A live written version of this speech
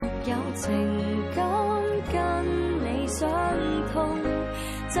有情感跟你相通，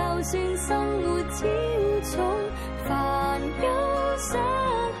就算生活超重，煩憂失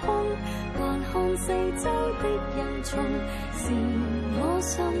控，還看四周的人叢，是我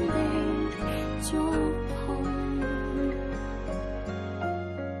心的觸碰。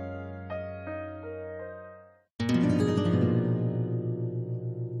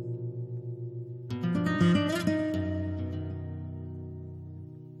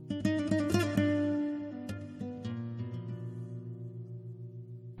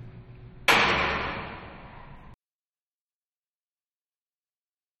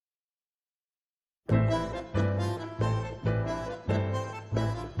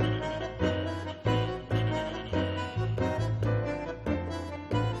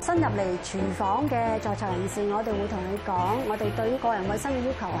新入嚟廚房嘅在囚人士，我哋會同你講，我哋對於個人衛生嘅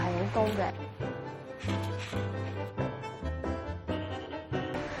要求係好高嘅。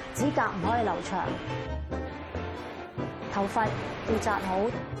指甲唔可以留長，頭髮要紮好。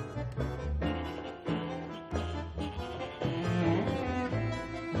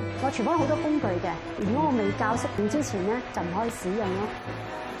我廚房好多工具嘅，如果我未教識用之前咧，就唔可以使用咯。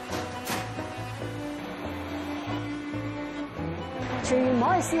廚餘唔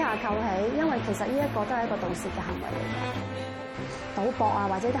可以私下扣起，因為其實呢一個都係一個盜竊嘅行為嚟嘅。賭博啊，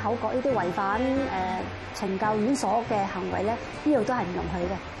或者啲口角呢啲違反懲教院所嘅行為咧，呢度都係唔容許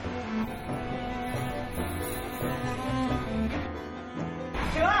嘅。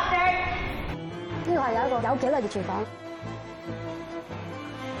廚房立正。呢個係有一個有紀律嘅廚房，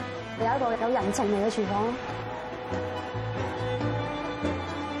有一個有人情味嘅廚房。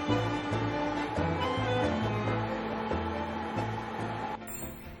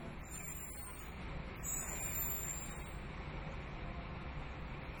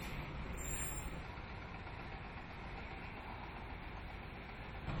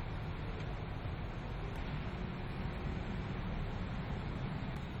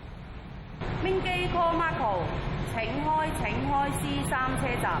邊機 call Marco， 請開 C3 車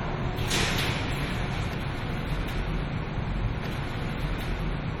站。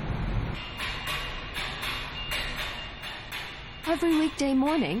Every weekday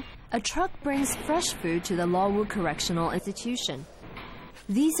morning, a truck brings fresh food to the Lawwood Correctional Institution.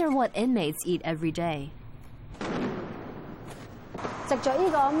 These are what inmates eat every day. 藉着呢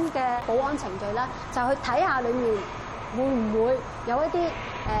個咁嘅保安程序咧，就去睇下裡面會唔會有一啲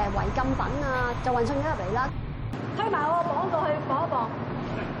違禁品啊，就運送咗入嚟啦。推埋我個磅過去磅一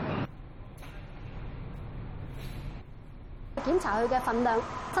磅，檢查佢嘅份量、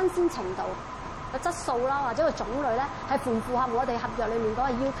新鮮程度、個質素啦，或者個種類咧，係符唔符合我哋合約裡面嗰個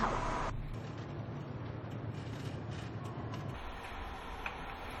要求。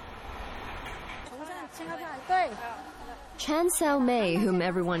Chan Sao Mei, whom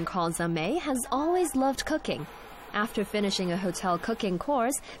everyone calls Amei, has always loved cooking. After finishing a hotel cooking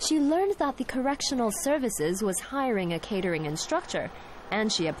course, she learned that the Correctional Services was hiring a catering instructor,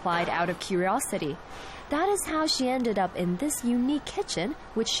 and she applied out of curiosity. That is how she ended up in this unique kitchen,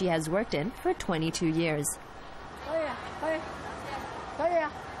 which she has worked in for 22 years. 可以啊！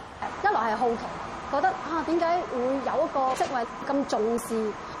一來係好奇，覺得點解會有一個職位咁重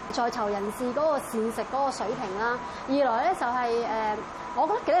視在囚人士嗰個膳食嗰個水平啦？二來咧就係我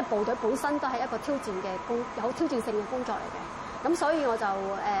覺得紀律部隊本身都係一個挑戰嘅有挑戰性嘅工作嚟嘅，咁所以我就好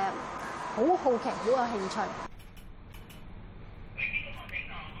好奇，好有興趣。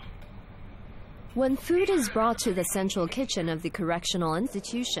When food is brought to the central kitchen of the correctional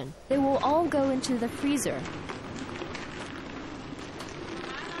institution, they will all go into the freezer.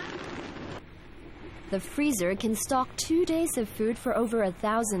 The freezer can stock 2 days of food for over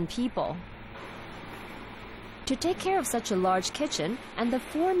 1,000 people. To take care of such a large kitchen and the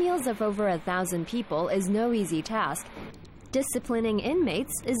 4 meals of over 1,000 people is no easy task. Disciplining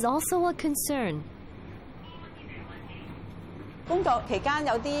inmates is also a concern. 工作期間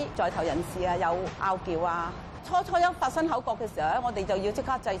有啲在囚人士啊，有拗撬啊，初一發生口角嘅時候咧，我哋就要即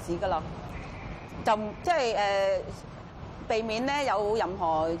刻制止㗎啦，就即係避免咧有任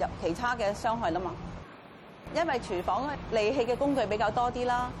何其他嘅傷害啦嘛。因為廚房利器嘅工具比較多啲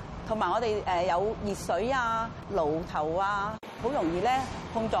啦，同埋我哋有熱水啊、爐頭啊，好容易咧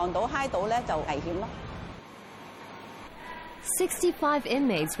碰撞到、揩到咧就危險咯。65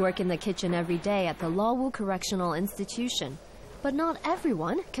 inmates work in the kitchen every day at the Lawwood Correctional Institution. But not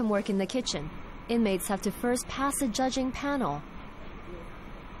everyone can work in the kitchen. Inmates have to first pass a judging panel.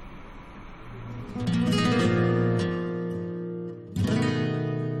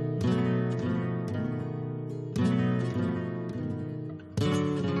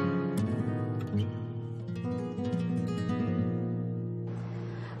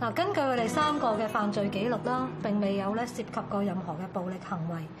 嗱，根據佢哋3個嘅犯罪記錄啦，並未有咧涉及過任何嘅暴力行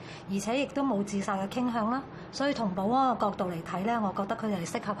為，而且亦都冇自殺嘅傾向啦。所以從保安嘅角度嚟睇咧，我覺得佢哋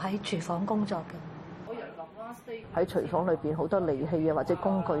係適合喺廚房工作嘅。喺廚房裏邊好多利器啊或者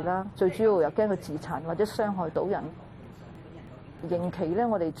工具啦，最主要又驚佢自殘或者傷害到人。刑期咧，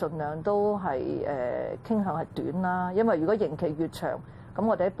我哋盡量都係傾向係短啦，因為如果刑期越長，咁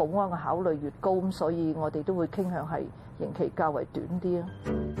我哋喺保安嘅考慮越高，咁所以我哋都會傾向係刑期較為短啲啊。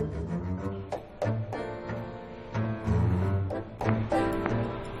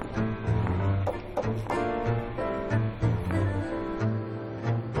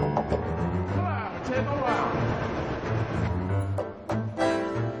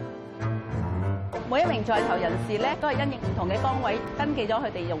每一名在囚人士咧，都係因應唔同嘅崗位登記咗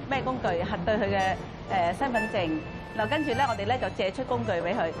佢哋用咩工具，核對佢嘅身份證。嗱，跟住咧，我哋咧就借出工具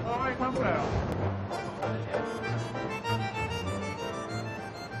俾佢。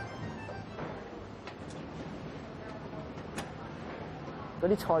嗰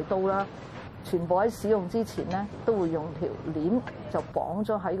啲菜刀啦，全部喺使用之前咧，都會用條鏈就綁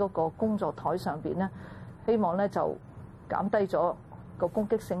咗喺嗰個工作台上邊咧，希望咧就減低咗個攻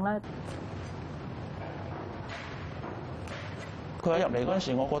擊性啦。佢一入嚟嗰陣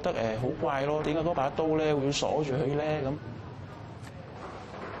時，我覺得好怪咯，點解嗰把刀咧會鎖住佢咧？咁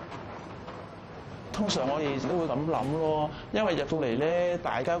通常我哋都會咁諗咯，因為入到嚟咧，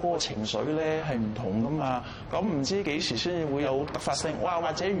大家嗰個情緒咧係唔同噶嘛。咁唔知幾時先至會有突發性，哇！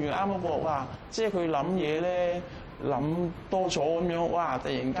或者如啱嗰個，哇！即係佢諗嘢咧諗多咗咁樣，哇！突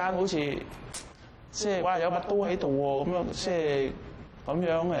然間好似即係哇有把刀喺度喎，咁樣即係咁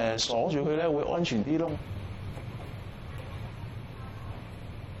樣鎖住佢咧，會安全啲咯。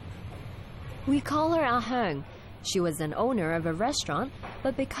We call her Ah Hung. She was an owner of a restaurant,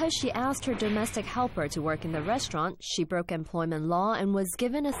 but because she asked her domestic helper to work in the restaurant, she broke employment law and was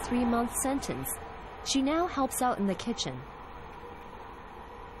given a 3-month sentence. She now helps out in the kitchen.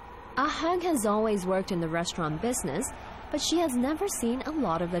 Ah Hung has always worked in the restaurant business, but she has never seen a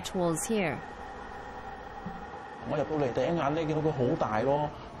lot of the tools here. 我入到嚟第一眼咧，見到佢好大咯，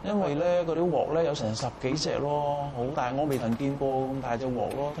因為咧嗰啲鑊咧有成10幾隻咯，好大，我未曾見過咁大隻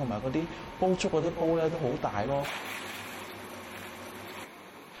鑊咯，同埋嗰啲煲粥嗰啲煲咧都好大咯。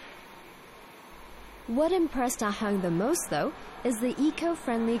What impressed Ah Hung the most, though, is the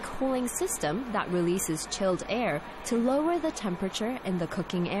eco-friendly cooling system that releases chilled air to lower the temperature in the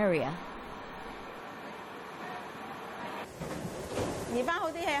cooking area. 移翻好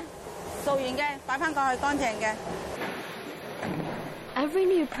啲氣，做完嘅擺翻過去乾淨嘅。Every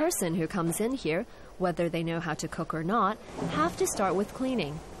new person who comes in here, whether they know how to cook or not, have to start with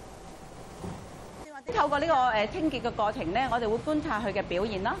cleaning. 透過呢個清潔嘅過程咧，我哋會觀察佢嘅表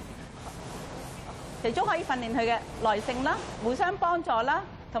現啦，其中可以訓練佢嘅耐性啦、互相幫助啦，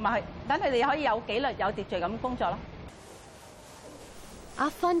同埋等佢哋可以有紀律、有秩序咁工作咯。Ah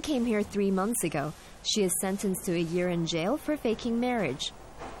Fun came here 3 months ago. She is sentenced to a year in jail for faking marriage.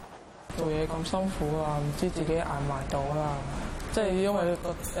 做嘢咁辛苦啊，唔知自己捱埋到啦。即係因為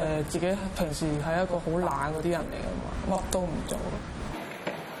自己平時係一個好懶嗰啲人嚟㗎嘛，乜都唔做。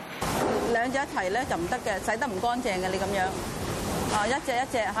兩隻一齊咧就唔得嘅，洗得唔乾淨嘅你咁樣。啊，一隻一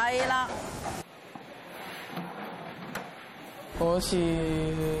隻係啦。嗰次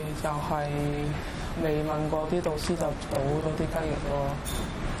就係未問過啲導師就倒咗啲雞翼咯，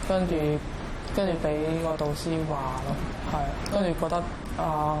跟住俾個導師話咯，係跟住覺得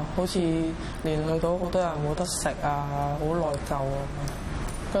好似連累到好多人冇得食啊，好內疚啊，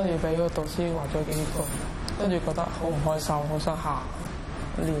跟住俾個導師話咗幾句，跟住覺得好唔開心，好想喊，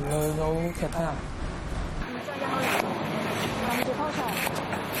連累到其他人。撳住棵菜，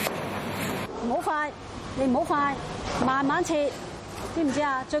唔好快，你唔好快，慢慢切，知唔知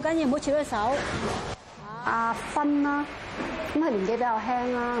啊？最緊要唔好切咗手。阿芬啦，咁佢年紀比較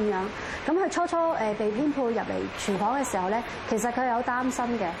輕啦，咁樣。咁佢初初被編配入嚟廚房嘅時候咧，其實佢有擔心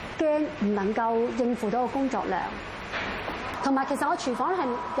嘅，驚唔能夠應付到個工作量。同埋其實我廚房係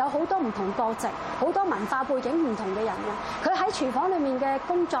有好多唔同國籍、好多文化背景唔同嘅人嘅。佢喺廚房裏面嘅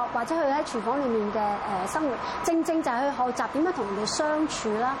工作，或者佢喺廚房裏面嘅生活，正正就係去學習點樣同人哋相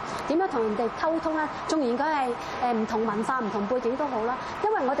處啦，點樣同人哋溝通啦。縱然佢係唔同文化、唔同背景都好啦，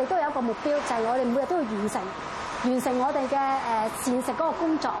因為我哋都有一個目標，就係我哋每日都要完成我哋嘅膳食嗰個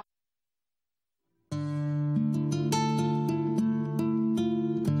工作。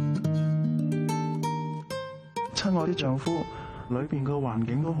親愛啲丈夫，裏邊個環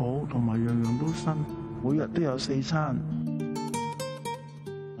境都好，同埋樣樣都新，每日都有4餐。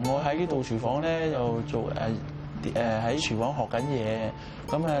我喺呢度廚房咧，就做喺廚房學緊嘢，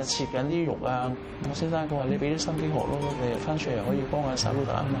咁啊切緊啲肉啊。我先生佢話：你俾啲心機學咯，你翻出嚟可以幫下手都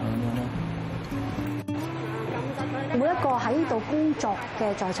得啊嘛咁樣咯。每一個喺呢度工作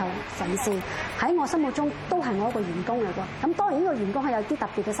嘅在囚人士喺我心目中都係我一個員工嚟㗎。咁當然呢個員工係有啲特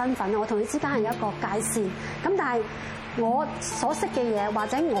別嘅身份，我同佢之間係有一個界線。咁但係我所識嘅嘢，或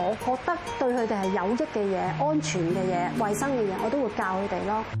者我覺得對佢哋係有益嘅嘢、安全嘅嘢、衞生嘅嘢，我都會教佢哋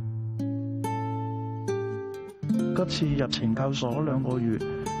咯。今次入懲教所2個月，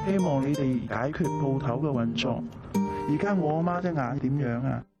希望你哋解決鋪頭嘅運作。而家我阿媽隻眼點樣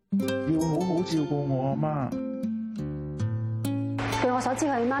啊？要好好照顧我阿媽。據我所知，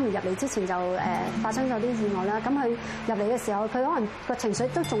佢媽咪入嚟之前就發生咗啲意外啦。咁佢入嚟嘅時候，佢可能個情緒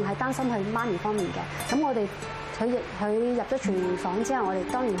都仲係擔心佢媽咪方面嘅。咁我哋佢入咗廚房之後，我哋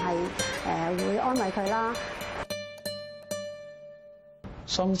當然係會安慰佢啦。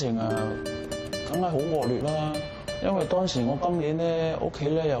心情啊，梗係好惡劣啦。因為當時我今年咧屋企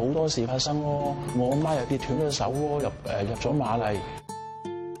咧有好多事發生咯，我阿媽又跌斷咗手咯，入咗瑪麗。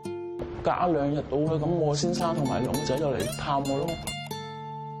隔2日到啦，咁我先生同埋2個仔就嚟探我咯。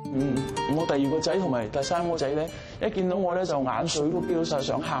我第2個仔同埋第3個仔咧，一見到我咧就眼水都飆晒，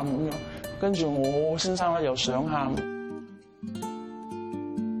想喊咁樣。跟住我先生咧又想喊。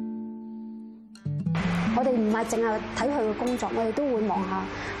我哋唔係淨係睇佢嘅工作，我哋都會望下，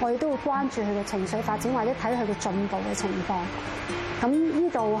我哋都會關注佢嘅情緒發展，或者睇佢嘅進步嘅情況。咁呢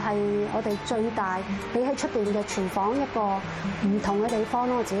度係我哋最大比起出邊嘅廚房一個唔同嘅地方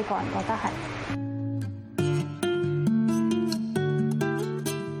咯。我自己個人覺得係。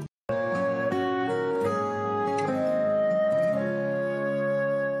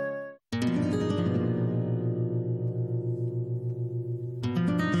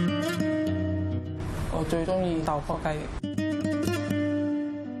我最中意豆腐雞翼。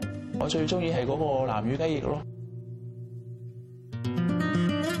我最中意係嗰個南乳雞翼咯。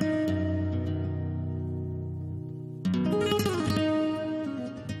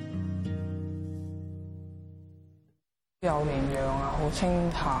有營養啊，好清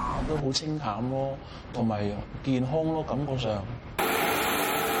淡，都好清淡咯，同埋健康咯，感覺上。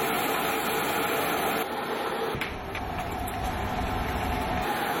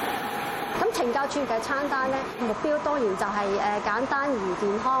咁懲教處嘅餐單咧，目標當然就係簡單而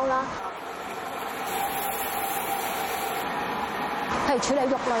健康啦。譬如處理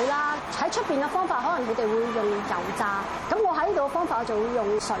肉類啦，喺出邊嘅方法可能佢哋會用油炸，咁我喺呢度嘅方法我就會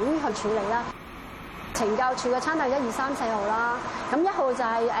用水去處理啦。懲教處嘅餐單1、2、3、4號啦，咁1號就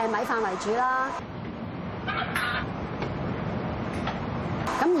係米飯為主啦，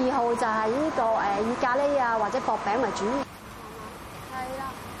咁2號就係呢個以咖喱啊或者薄餅為主，係啦。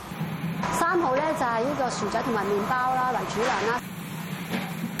3號咧就係呢個薯仔同埋麵包啦為主糧啦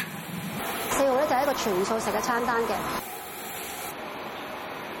，4號咧就係一個全素食嘅餐單嘅，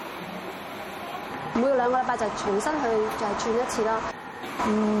每2個禮拜就重新去轉一次啦。唔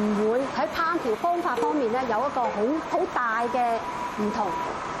會喺烹調方法方面咧有一個好大嘅唔同，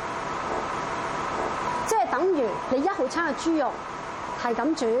即係等於你1號餐嘅豬肉係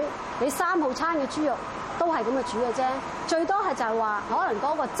咁煮，你3號餐嘅豬肉都係咁嘅煮嘅啫，最多係就係話可能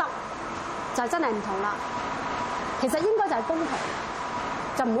嗰個汁就真係唔同啦。其實應該就係公平，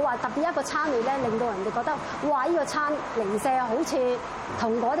就唔會話特別一個餐味咧令到人哋覺得哇呢個餐零舍好似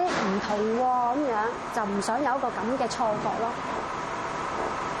同嗰啲唔同喎咁樣，就唔想有一個咁嘅錯覺咯。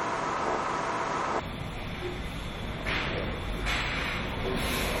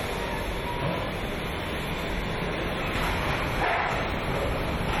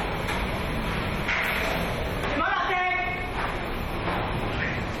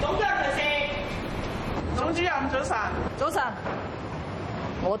早晨，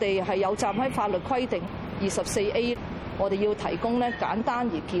我哋係有站喺法律規定24A，我哋要提供咧簡單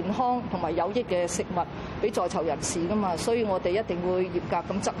而健康同埋有益嘅食物俾在囚人士噶嘛，所以我哋一定會嚴格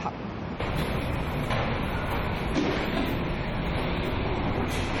咁執行。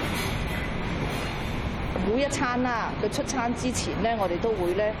每一餐啦，佢出餐之前咧，我哋都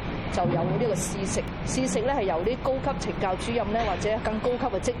會咧就有呢個試食。試食咧係由啲高級懲教主任咧或者更高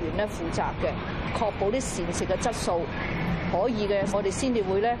級嘅職員咧負責嘅，確保啲膳食嘅質素可以嘅，我哋先至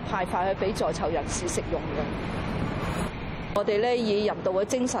會咧派發去俾在囚人士食用嘅。我哋咧以人道嘅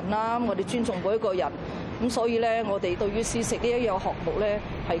精神啦，我哋尊重每一個人，咁所以咧我哋對於試食呢一樣項目咧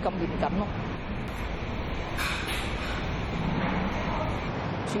係咁嚴謹咯。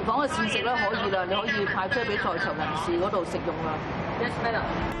廚房嘅膳食咧可以啦，你可以派出俾在囚人士嗰度食用啦。Yes, madam.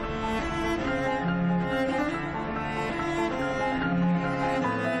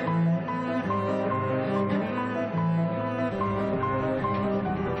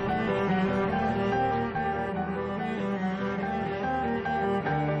 誒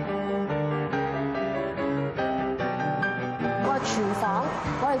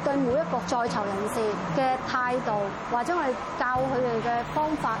哋對每一個在囚人士嘅態度，或者我哋教佢哋嘅方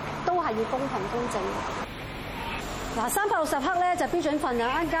法，都係要公平公正嘅。嗱，360克咧就標準份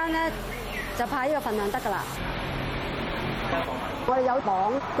量，一間咧就派呢個份量得㗎啦。我哋有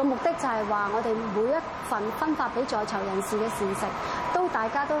磅個目的就係話，我哋每一份分發俾在囚人士嘅膳食，大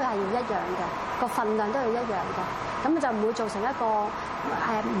家都係要一樣嘅，個份量都係一樣嘅，咁就唔會造成一個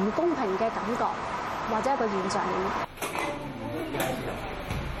唔公平嘅感覺，或者一個現象。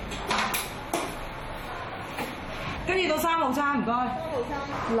跟住到3號餐，唔該。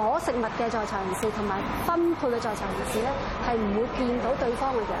攞食物嘅在囚人士同埋分配嘅在囚人士咧，係唔會見到對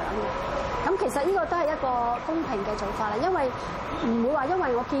方嘅樣嘅。咁其實呢個都係一個公平嘅做法啦，因為唔會話因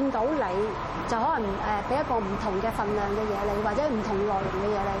為我見到你就可能俾一個唔同嘅份量嘅嘢你，或者唔同內容嘅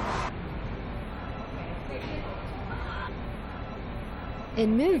嘢你。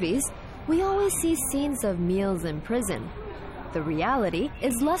In movies, we always see scenes of meals in prison. The reality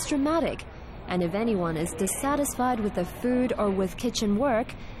is less dramatic, and if anyone is dissatisfied with the food or with kitchen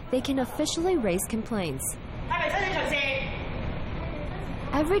work, they can officially raise complaints.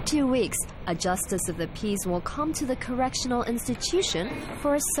 Every 2 weeks, a justice of the peace will come to the correctional institution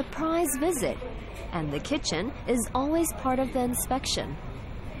for a surprise visit, and the kitchen is always part of the inspection.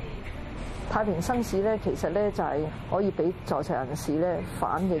 太平紳士咧，其實咧就係可以俾在囚人士咧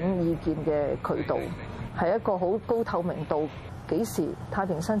反映意見嘅渠道，係一個好高透明度。幾時太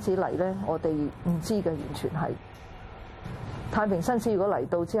平紳士嚟咧，我哋唔知嘅，完全係。太平紳士如果嚟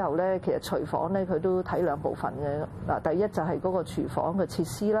到之後咧，其實廚房咧佢都睇兩部分嘅。嗱，第一就係嗰個廚房嘅設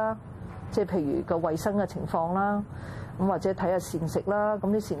施啦，即係譬如個衛生嘅情況啦，咁或者睇下膳食啦，咁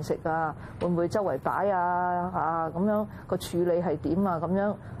啲膳食啊會唔會周圍擺啊咁樣個處理係點啊咁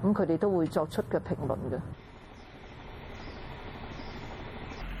樣，咁佢哋都會作出嘅評論嘅。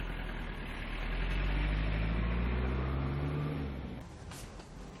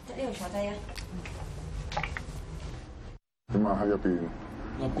呢度坐低啊！點啊？喺入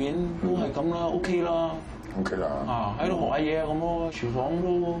邊都係咁啦 ，OK 啦 ，OK 啦。啊，喺度學下嘢咁咯。廚房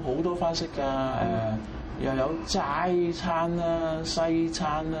都好多花式㗎，又有齋餐啦、西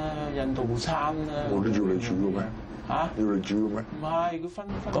餐啦、印度餐啦。我都要你煮嘅咩？嚇？要你煮嘅咩？唔係，佢分。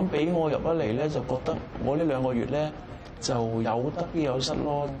咁俾我入咗嚟咧，就覺得我呢2個月咧就有得必有失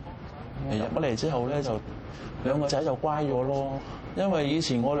咯。入咗嚟之後咧，就2個仔就乖咗咯。因為以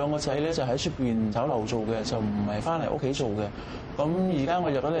前我2個仔咧就喺出邊酒樓做嘅，就唔係翻嚟屋企做嘅。咁而家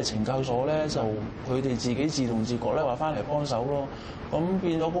我入咗嚟懲教所咧，就佢哋自己自動自覺咧話翻嚟幫手咯。咁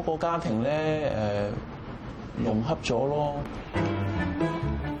變咗嗰個家庭咧融洽咗咯。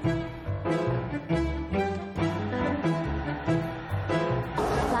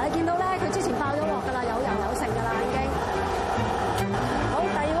嗱，你見到咧，佢之前爆咗鑊㗎啦，有油有剩㗎啦已經。好，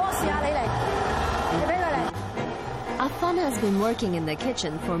第2鍋試下你嚟，你俾佢嚟。Afan has been working in the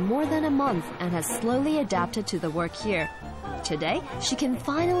kitchen for more than a month and has slowly adapted to the work here. Today, she can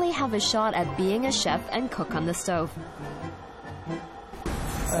finally have a shot at being a chef and cook on the stove.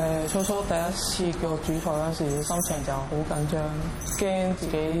 初初第一次叫我煮菜嗰陣時，心情就好緊張，驚自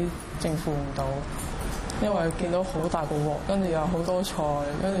己應付唔到，因為見到好大個鑊，跟住有好多菜，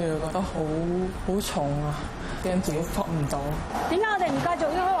跟住又覺得好重啊，驚自己撲唔到。點解我哋唔繼續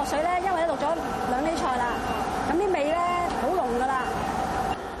呢開鑊水咧？因為都落咗2味菜啦，咁啲味咧好濃㗎啦。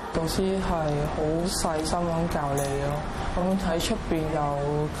導師係好細心咁教你咯，咁喺出邊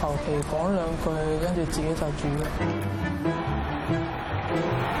又求其講2句，跟住自己就煮。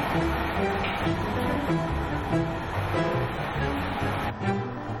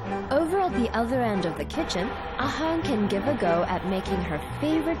Over at the other end of the kitchen, Ahang can give a go at making her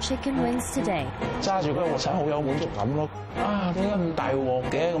favorite chicken wings today. 揸住嗰個鑊鏟好有滿足感咯！啊，點解咁大鑊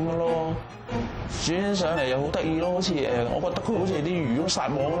嘅咁樣咯？煮上嚟又好得意咯，好似我覺得佢好似啲魚咁撒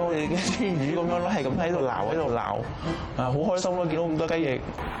網咯，好似啲魚咁樣咯，係咁喺度鬧，啊，好開心咯！見到咁多雞翼，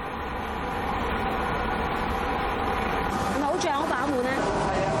係咪好醬好飽滿咧？係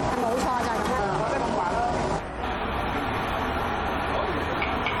啊，冇錯就係咁啦。我哋咁話啦。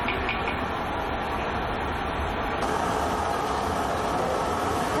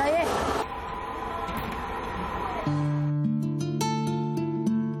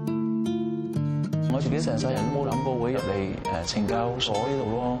我自己成世人都冇諗過會入嚟懲教所呢度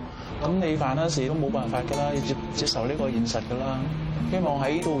咯。咁你犯咗事都冇辦法㗎啦，要接受呢個現實㗎啦。希望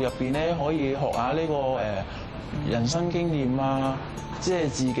喺度入邊咧可以學下呢個人生經驗啊，即係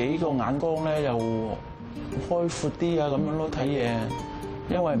自己個眼光咧又開闊啲啊咁樣咯睇嘢，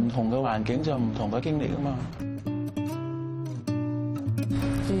因為唔同嘅環境就唔同嘅經歷㗎嘛。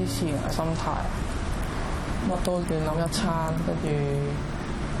之前嘅心態，乜都亂諗一餐，跟住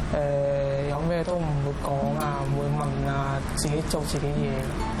有咩都唔會講啊，唔會問啊，自己做自己嘢。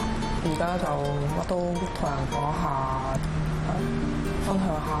而家就乜都同人講下，分享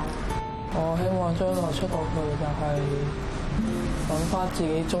下。我希望將來出到去就係揾翻自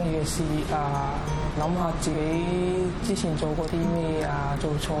己中意嘅事業啊，諗下自己之前做過啲咩啊，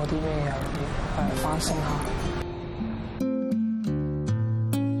做錯啲咩啊嗰啲，反省下。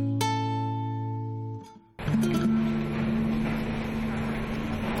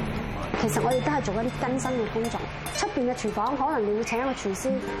其實我哋都係做一啲更新嘅工作。出邊嘅廚房可能你要請一個廚師，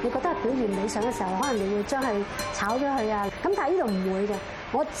你覺得係表現理想嘅時候，可能你會將佢炒咗佢啊。咁但係呢度唔會嘅，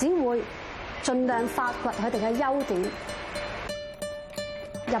我只會盡量發掘佢哋嘅優點。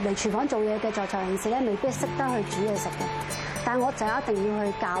入嚟廚房做嘢嘅在囚人士咧，未必識得去煮嘢食嘅，但係我就一定要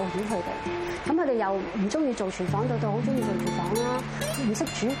去教曉佢哋。咁佢哋由唔中意做廚房到好中意做廚房啦，唔識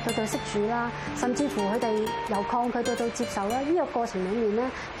煮到識煮啦，甚至乎佢哋由抗拒到接受啦。呢個過程裡面咧，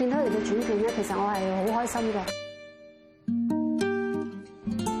見到佢哋嘅轉變咧，其實我係好開心嘅。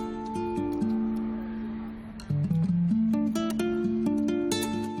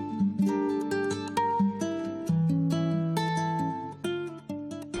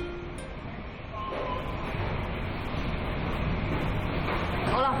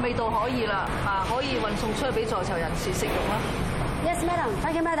味道可以啦，可以運送出去俾在囚人士食用啦。Yes, madam.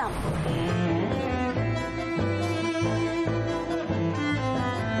 Thank you, madam.